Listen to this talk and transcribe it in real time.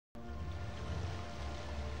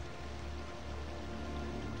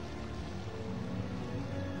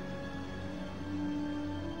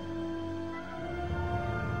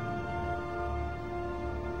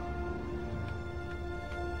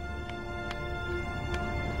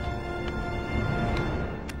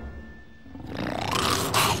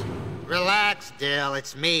Relax, Dill.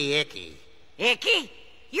 It's me, Icky. Icky?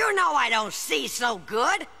 You know I don't see so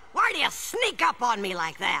good. Why do you sneak up on me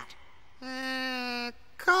like that?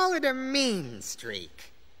 Call it a mean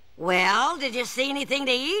streak. Well, did you see anything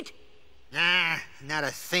to eat? Nah, not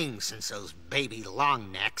a thing since those baby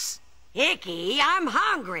long necks. Icky, I'm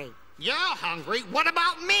hungry. You're hungry? What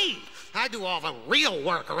about me? I do all the real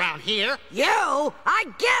work around here. You? I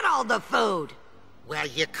get all the food. Well,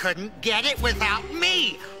 you couldn't get it without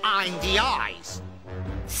me. I'm the eyes.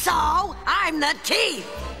 So, I'm the teeth.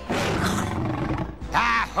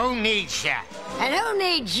 Who needs ya? And who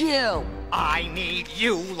needs you? I need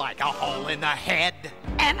you like a hole in the head.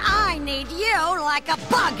 And I need you like a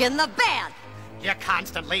bug in the bed. You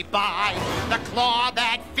constantly buy the claw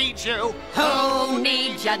that feeds you. Who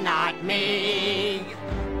needs you, not me?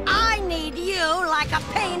 I need you like a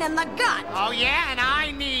pain in the gut. Oh yeah, and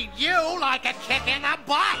I need you like a kick in the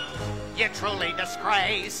butt. You truly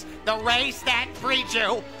disgrace the race that breeds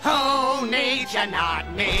you. Who needs you,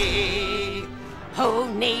 not me?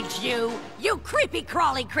 Who needs you? You creepy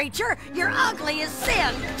crawly creature. You're ugly as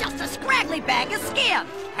sin. Just a scraggly bag of skin.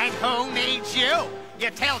 And who needs you?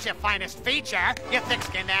 Your tail's your finest feature. Your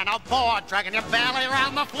thick-skinned and a board dragging your belly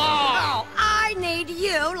around the floor. Oh, I need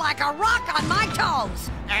you like a rock on my toes.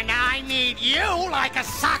 And I need you like a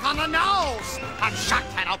sock on the nose. I'm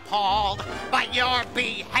shocked and appalled by your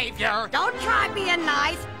behavior. Don't try being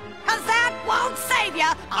nice, 'cause that won't save you.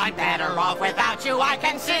 I'm better off without you, I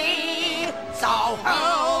can see. So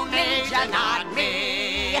who needs you, not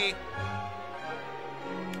me?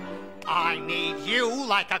 I need you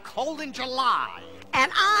like a cold in July. And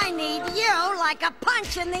I need you like a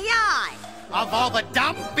punch in the eye. Of all the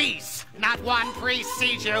dumb beasts, not one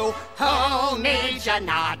precedes you. Who needs you,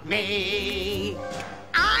 not me?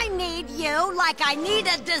 I need you like I need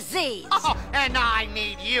a disease. Oh, and I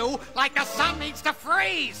need you like the sun needs to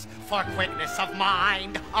freeze. For quickness of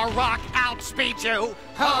mind, a rock outspeeds you.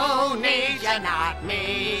 Who needs you, not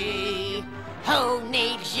me? Who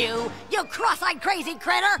needs you? You cross-eyed crazy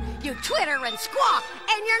critter. You twitter and squawk,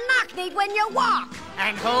 and you're knock-kneed when you walk.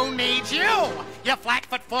 And who needs you? You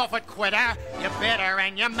flat-foot, four-foot quitter. You're bitter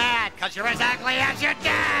and you're mad, 'cause you're as ugly as your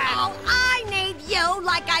dad. Oh, I need you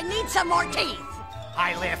like I need some more teeth.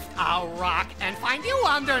 I lift a rock and find you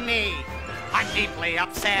underneath. I'm deeply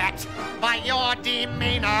upset by your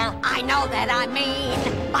demeanor. I know that I mean,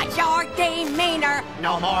 but your demeanor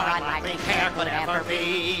No more unlikely care could ever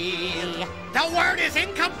be. The word is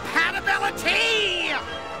incompatibility.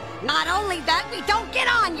 Not only that, we don't get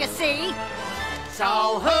on, you see.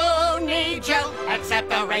 So who needs you except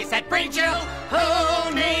the race that breeds you?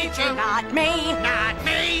 Who needs you? Not me. Not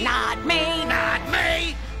me.